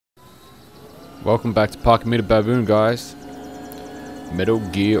Welcome back to Park Meter Baboon, guys. Metal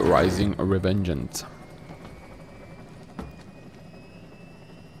Gear Rising Revengeance.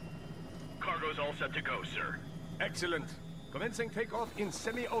 Cargo's all set to go, sir. Excellent. Commencing takeoff in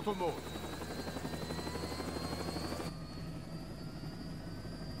semi-auto mode.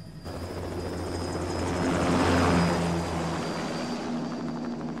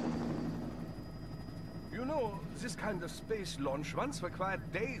 You know, this kind of space launch once required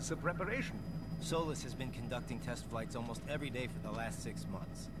days of preparation. Solus has been conducting test flights almost every day for the last 6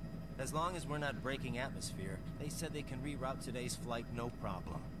 months. As long as we're not breaking atmosphere, they said they can reroute today's flight no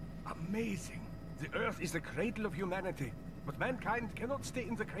problem. Amazing. The Earth is the cradle of humanity, but mankind cannot stay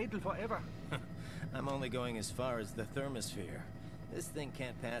in the cradle forever. I'm only going as far as the thermosphere. This thing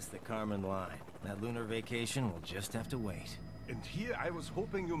can't pass the Kármán line. That lunar vacation will just have to wait. And here I was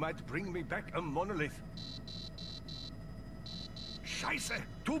hoping you might bring me back a monolith. Scheiße!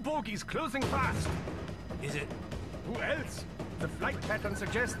 2 bogies closing fast! Is it? Who else? The flight pattern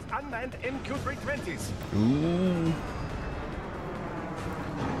suggests unmanned MQ-320s. Ooh.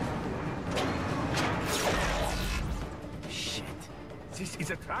 Shit. This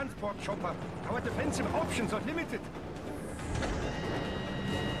is a transport chopper. Our defensive options are limited.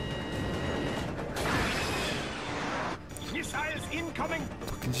 Missiles incoming!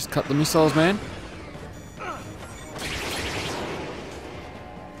 Fucking just cut the missiles, man.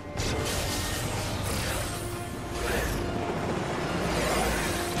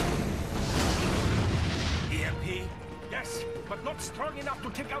 EMP? Yes, but not strong enough to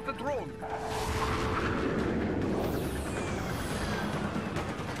take out the drone.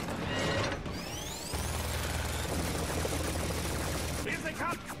 Here they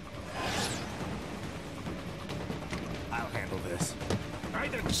come! I'll handle this.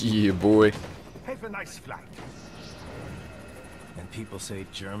 Raiden, Yeah, boy. have a nice flight. And people say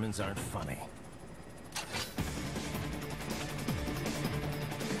Germans aren't funny.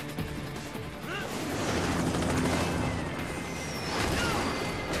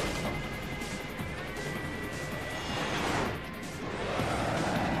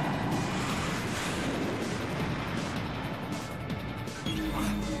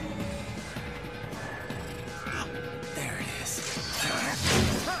 There it is.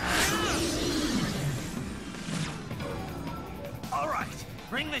 All right,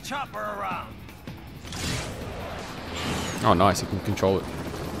 bring the chopper around. Oh, nice. You can control it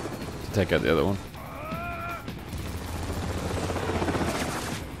to take out the other one.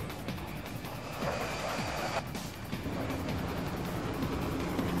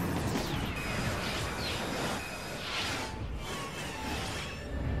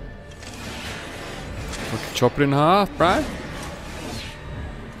 Fucking chop it in half, bro.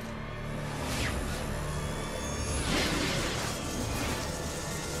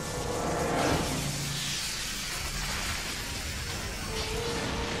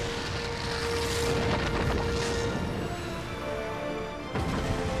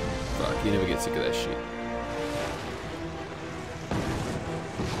 Fuck, you never get sick of that shit.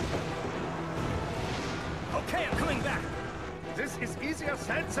 Okay, I'm coming back. This is easier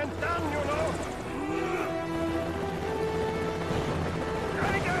said than done, you know.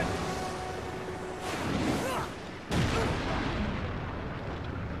 Very good.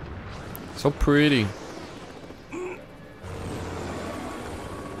 So pretty. Don't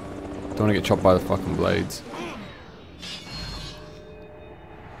want to get chopped by the fucking blades.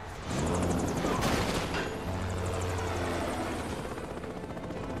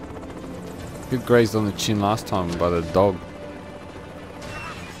 Get grazed on the chin last time by the dog.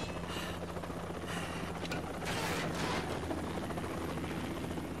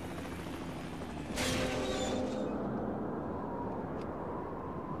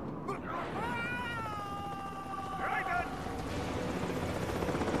 Raiden!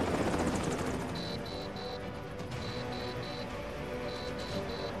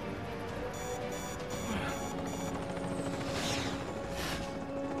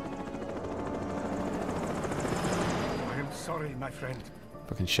 I am sorry, my friend.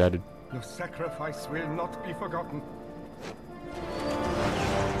 Fucking shattered. Your sacrifice will not be forgotten.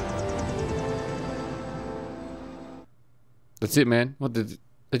 That's it, man. What did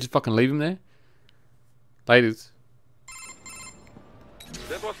they just fucking leave him there? Ladies.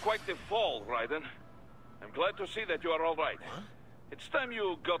 That was quite the fall, Raiden. I'm glad to see that you are all right. It's time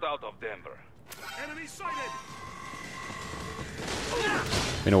you got out of Denver. Enemy sighted!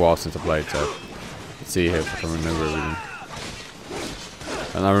 Been a while since I played, so let's see if I can remember everything.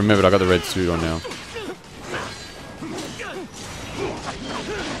 And I remembered I got the red suit on now.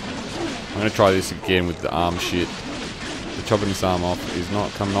 I'm gonna try this again with the arm shit. The chopping this arm off is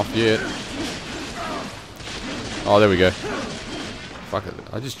not coming off yet. Oh, there we go. Fuck it.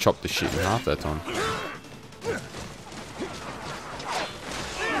 I just chopped the shit in half that time.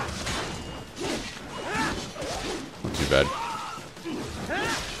 Not too bad.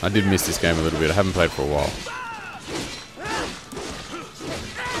 I did miss this game a little bit. I haven't played for a while.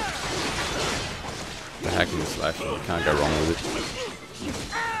 The hacking and slashing, you can't go wrong with it.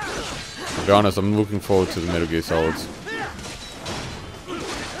 To be honest, I'm looking forward to the Metal Gear Solids.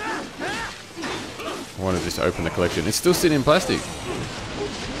 I want to just open the collection. It's still sitting in plastic.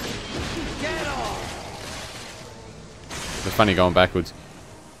 It's funny going backwards.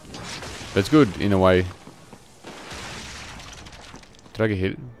 But it's good in a way. Did I get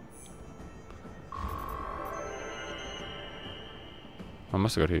hit? I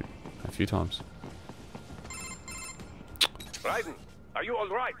must have got hit a few times. Raiden, are you all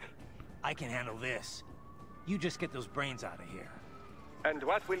right? I can handle this. You just get those brains out of here. And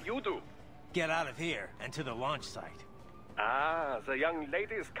what will you do? Get out of here and to the launch site. Ah, the young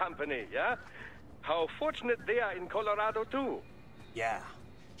ladies' company, yeah? How fortunate they are in Colorado, too. Yeah.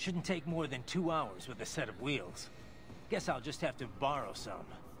 Shouldn't take more than 2 hours with a set of wheels. Guess I'll just have to borrow some.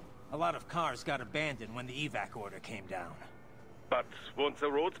 A lot of cars got abandoned when the evac order came down. But won't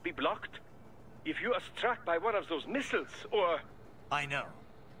the roads be blocked? If you are struck by one of those missiles, or... I know.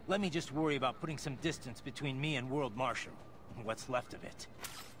 Let me just worry about putting some distance between me and World Marshal. What's left of it.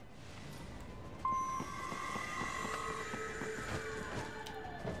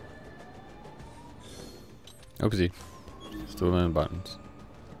 Oopsie. Still learning buttons.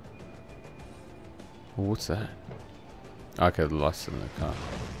 Oh, what's that? Okay, the lights in the car.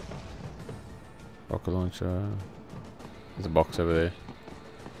 Rocket launcher. There's a box over there.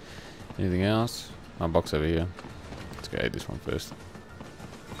 Anything else? Oh, box over here. Let's go add this one first.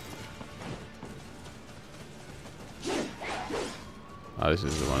 Oh, this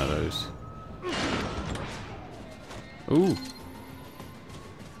is one of those. Ooh.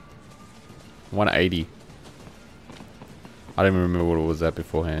 180. I don't even remember what it was at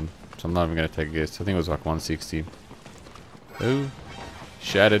beforehand, so I'm not even going to take a guess. I think it was like 160. Ooh.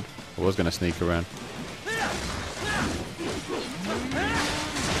 Shattered. I was going to sneak around.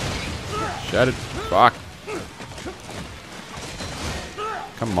 Shattered. Fuck.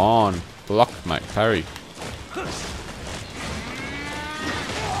 Come on. Block, mate. Parry.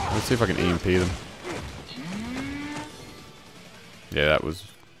 Let's see if I can EMP them. Yeah, that was a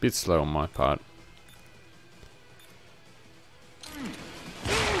bit slow on my part.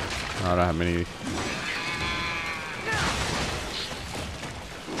 I don't have many. Let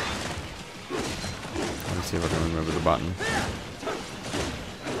me see if I can remember the button.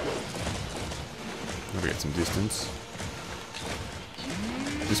 Maybe get some distance.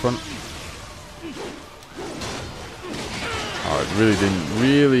 This one. Oh, it really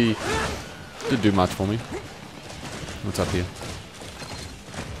didn't do much for me. What's up here?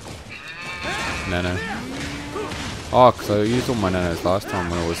 Nano. Oh, because I used all my nanos last time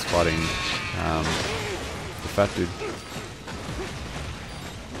when I was fighting the fat dude.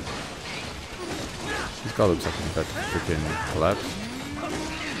 This guy looks like he's about to freaking collapse.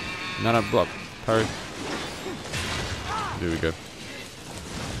 Nano block. Parry. There we go.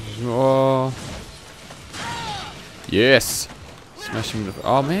 Oh. Yes! Smashing the...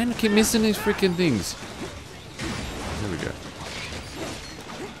 Oh man, I keep missing these freaking things. There we go.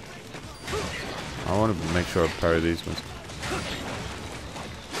 I want to make sure I parry these ones.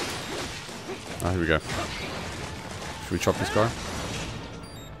 Oh, here we go. Should we chop this guy?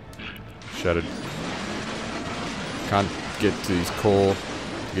 Shattered. Can't get to his core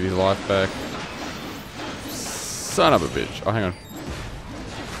to get his life back. Son of a bitch. Oh, hang on.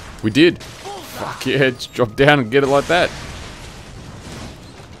 We did. Fuck yeah, just drop down and get it like that.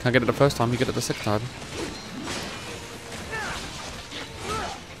 Can't get it the first time, you get it the second time.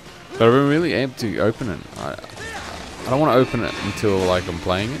 But I'm really amped to open it. I don't want to open it until like I'm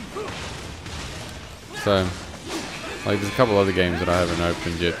playing it. So, like there's a couple other games that I haven't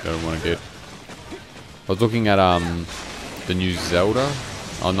opened yet that I want to get. I was looking at the new Zelda.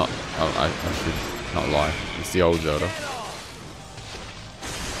 Oh, not. Oh, I should not lie. It's the old Zelda.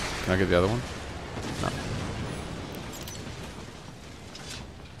 Can I get the other one? No.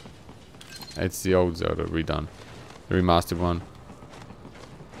 It's the old Zelda redone, the remastered one.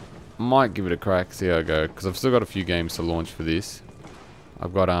 Might give it a crack, see how I go, because I've still got a few games to launch for this.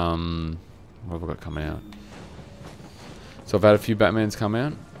 I've got what have I got coming out? So I've had a few Batmans come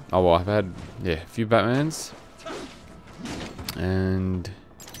out. Oh well, I've had a few Batmans, and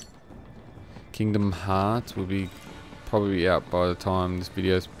Kingdom Hearts will be probably out by the time this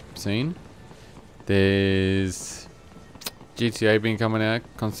video's seen. There's GTA been coming out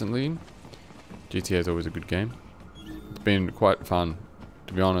constantly. GTA is always a good game. been quite fun,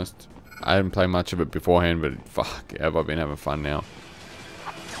 to be honest. I hadn't played much of it beforehand, but fuck, have I been having fun now.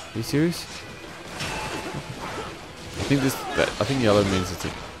 Are you serious? I think yellow means it's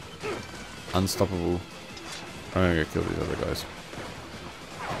unstoppable. I'm gonna go kill these other guys.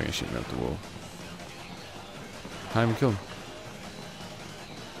 I think I shoot him up the wall. Can't even kill him.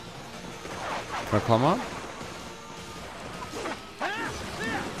 Can I climb up?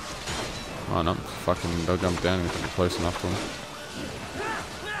 Oh no, fucking, they'll jump down if I'm close enough to them.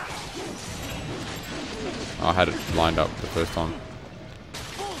 Oh, I had it lined up the first time.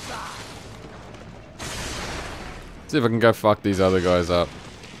 See if I can go fuck these other guys up.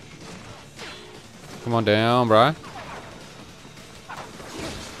 Come on down, bro.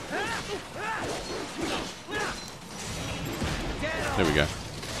 There we go.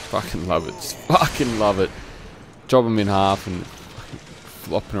 Fucking love it. Just fucking love it. Chop them in half and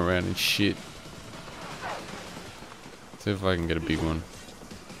flopping around and shit. See if I can get a big one.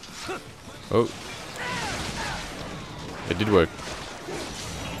 Oh. It did work.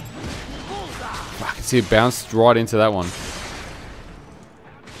 I can see it bounced right into that one.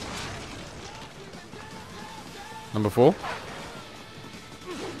 Number 4.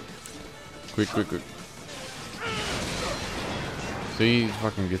 Quick, quick, quick. See, he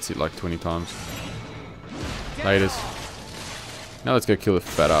fucking gets hit like 20 times. Laters. Now let's go kill the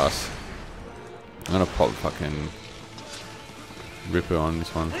fat ass. I'm gonna pop fucking Ripper on this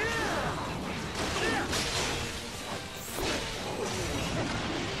one.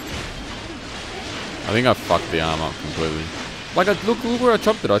 I think I fucked the arm up completely. Like, look where I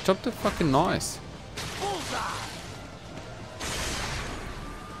chopped it. I chopped it fucking nice.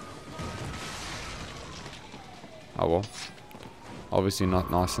 Oh well. Obviously not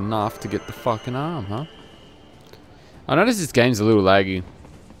nice enough to get the fucking arm, huh? I noticed this game's a little laggy.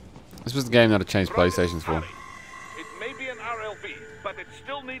 This was the game that I changed PlayStations for. It may be an RLB, but it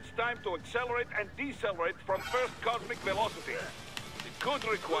still needs time to accelerate and decelerate from first cosmic velocity. It could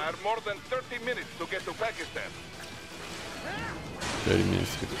require more than 30 minutes to get to Pakistan. 30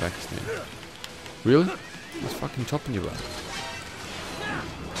 minutes to get to Pakistan. Really? I was fucking chopping you, bro.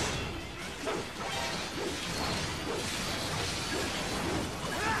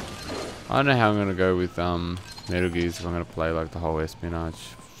 I don't know how I'm gonna go with Metal Gears if I'm gonna play like the whole espionage,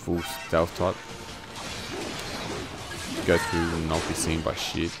 full stealth type. Go through and not be seen by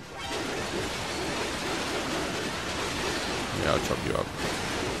shit. Yeah, I'll chop you up.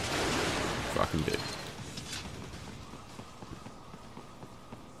 Fucking dead.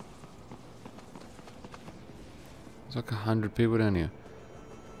 There's like 100 people down here.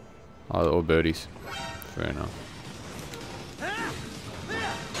 Oh, they're all birdies. Fair enough.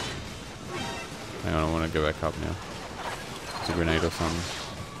 Hang on, I want to go back up now. It's a grenade or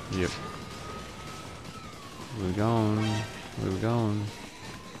something. Yep. Where we going? Where we going?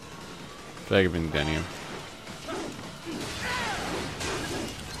 Flag have been down here.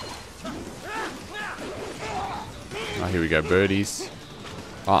 Oh, here we go, birdies.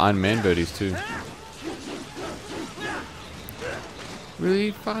 Oh, unmanned birdies too.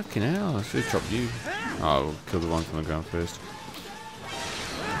 Really? Fucking hell, I should have chopped you. Oh, we'll kill the ones on the ground first.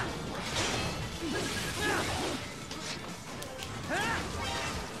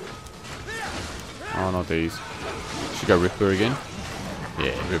 Oh, not these. Should go Ripper again.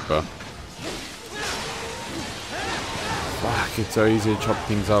 Yeah, Ripper. Fuck, it's so easy to chop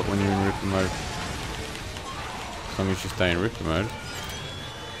things up when you're in Ripper mode. As long as you stay in Ripper mode.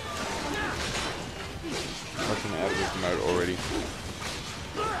 Fucking out of Ripper mode already.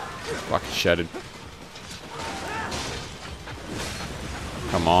 Fucking shattered.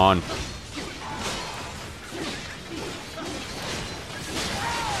 Come on.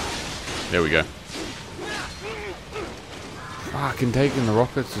 There we go. Fucking taking the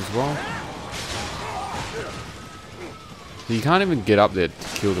rockets as well. So you can't even get up there to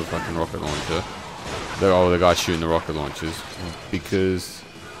kill the fucking rocket launcher. The guy shooting the rocket launchers. Because...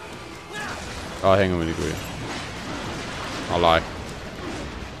 Oh, hang on with you. I lie.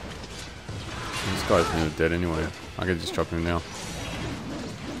 This guy's nearly dead anyway. I could just chop him now.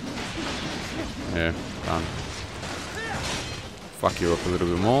 Yeah, done. Fuck you up a little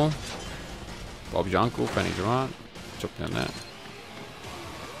bit more. Bob's your uncle, Fanny's your aunt. Chop down that.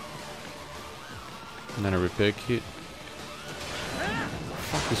 And then a repair kit. What the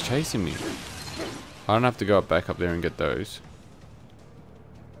fuck is chasing me? I don't have to go back up there and get those.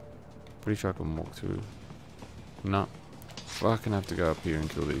 Pretty sure I can walk through. No. Fucking have to go up here and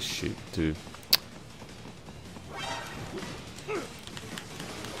kill this shit too.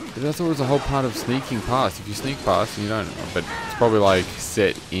 Because I thought it was a whole part of sneaking past. If you sneak past, you don't know. But it's probably like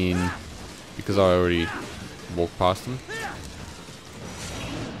set in because I already walked past them.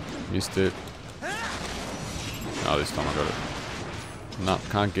 Missed it. Oh, this time I got it. No,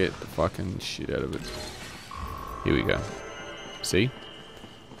 can't get the fucking shit out of it. Here we go. See?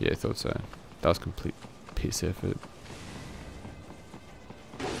 Yeah, I thought so. That was complete piss effort.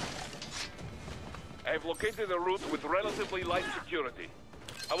 I've located a route with relatively light security.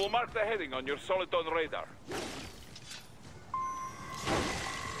 I will mark the heading on your Soliton radar.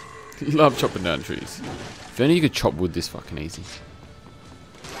 Love chopping down trees. If only you could chop wood this fucking easy.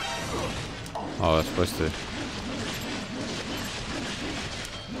 Oh, that's supposed to...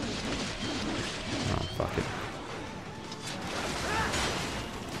 Oh, fuck it.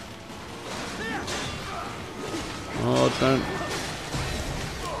 Oh, don't...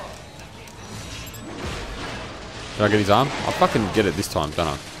 Did I get his arm? I'll fucking get it this time, don't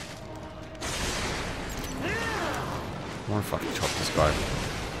I? I want to fucking chop this guy.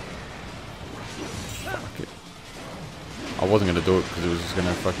 Fuck it. I wasn't going to do it because it was just going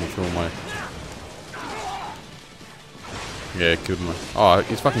to fucking kill my... Yeah, it killed my... Oh,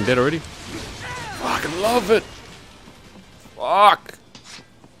 he's fucking dead already? Fucking love it! Fuck!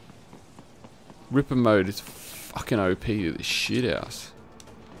 Ripper mode is fucking OP to the shit house.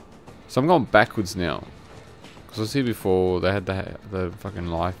 So I'm going backwards now. Because I see before they had the fucking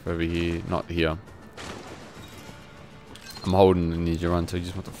life over here, not here. I'm holding the ninja run, so you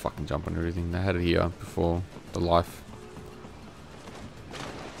just want to fucking jump on everything. They had it here before the life.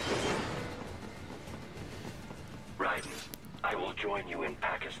 Raiden, I will join you in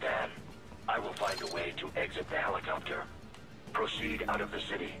Pakistan. I will find a way to exit the helicopter. Proceed out of the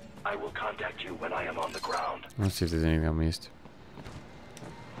city. I will contact you when I am on the ground. Let's see if there's anything I missed.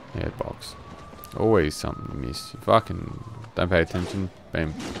 Yeah, box. Always something you miss. You fucking don't pay attention.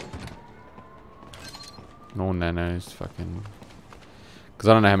 Bam. No nanos. Fucking. Because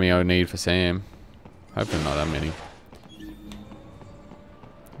I don't know how many I need for Sam. Hopefully not that many.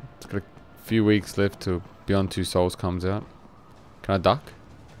 It's got a few weeks left till Beyond Two Souls comes out. Can I duck?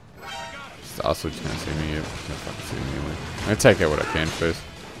 I also can't see me yet. Can't fucking see me anyway. I'm gonna take out what I can first.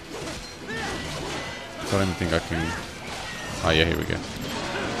 So I don't think I can. Oh yeah, here we go.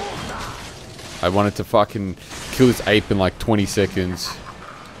 I wanted to fucking kill this ape in like 20 seconds.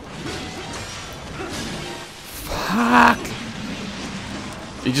 Fuck!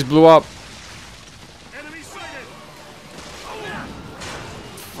 He just blew up.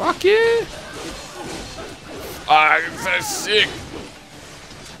 Fuck yeah! Ah, I'm so sick.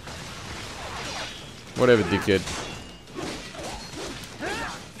 Whatever, dickhead.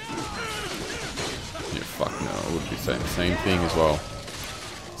 Yeah, fuck no, I would be saying the same thing as well.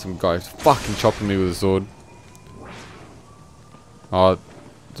 Some guy's fucking chopping me with a sword. Oh,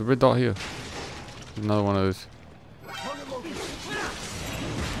 there's a red dot here. There's another one of those.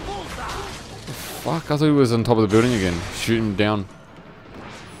 Fuck, I thought he was on top of the building again. Shooting down.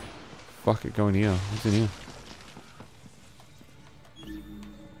 Fuck it, go in here. What's in here?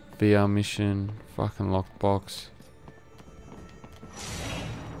 VR mission. Fucking lockbox.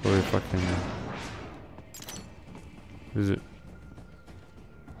 Probably fucking... What is it?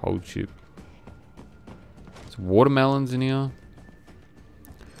 Hold chip. There's watermelons in here.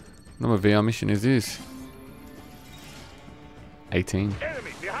 What number VR mission is this? 18.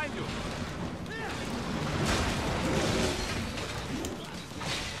 Enemy behind you.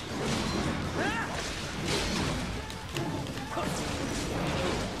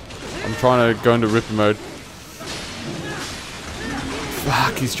 I'm trying to go into ripper mode.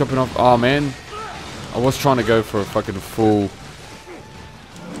 Fuck, he's chopping off. Oh man. I was trying to go for a fucking full...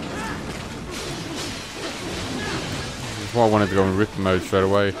 That's why I wanted to go in ripper mode straight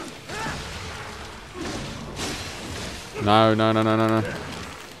away. No, no, no, no, no, no.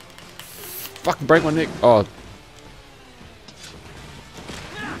 Fucking break my neck. Oh.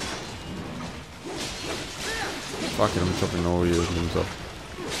 Fuck it, I'm chopping all your limbs off.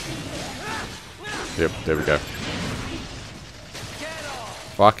 Yep, there we go.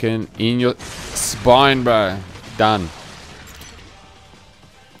 Fucking in your spine, bro. Done.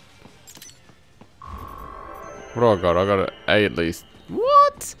 What do I got? I got an A at least.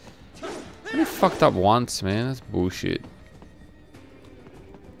 What? I only fucked up once, man. That's bullshit.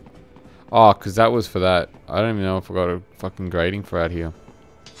 Oh, because that was for that. I don't even know if I got a fucking grading for out here.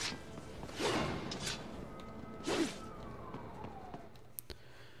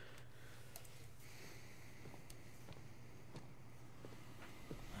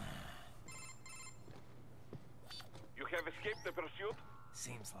 You have escaped the pursuit?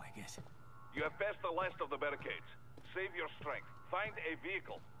 Seems like it. You have passed the last of the barricades. Save your strength. Find a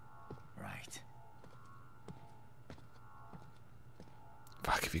vehicle. Right.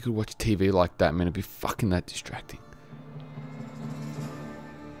 Fuck, if you could watch TV like that, man, it'd be fucking that distracting.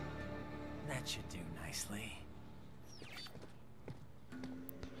 That should do nicely.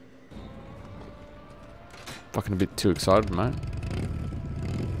 Fucking a bit too excited, mate.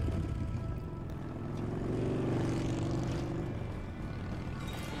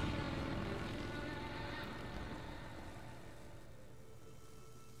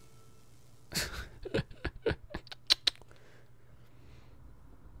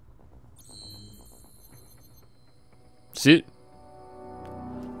 Shit.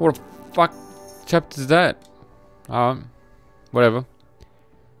 What a fuck chapter is that? Whatever.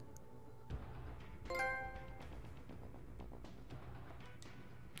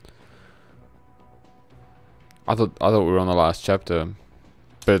 I thought we were on the last chapter,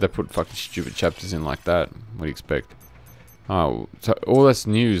 but they put fucking stupid chapters in like that. What do you expect? Oh, so all that's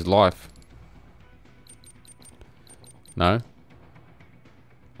new is life. No.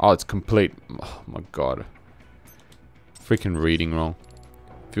 Oh, it's complete. Oh my god. Freaking reading wrong.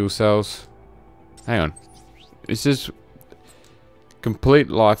 Fuel cells. Hang on. It's just complete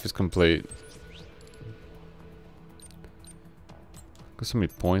life is complete. Got so many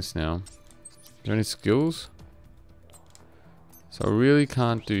points now. Is there any skills? So I really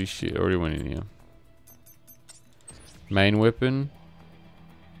can't do shit. I already went in here. Main weapon.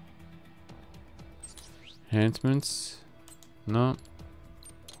 Enhancements. No.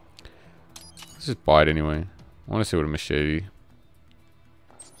 Let's just buy it anyway. I want to see what a machete.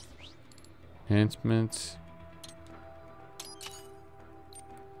 Enhancements.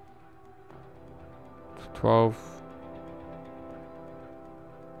 12.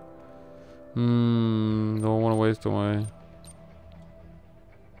 Don't want to waste away.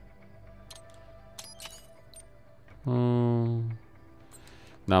 No,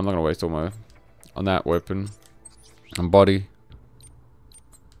 I'm not gonna waste all my on that weapon and body.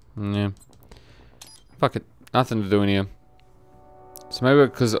 Yeah. Fuck it. Nothing to do in here. So maybe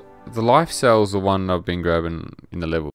because the life cell's the one I've been grabbing in the level.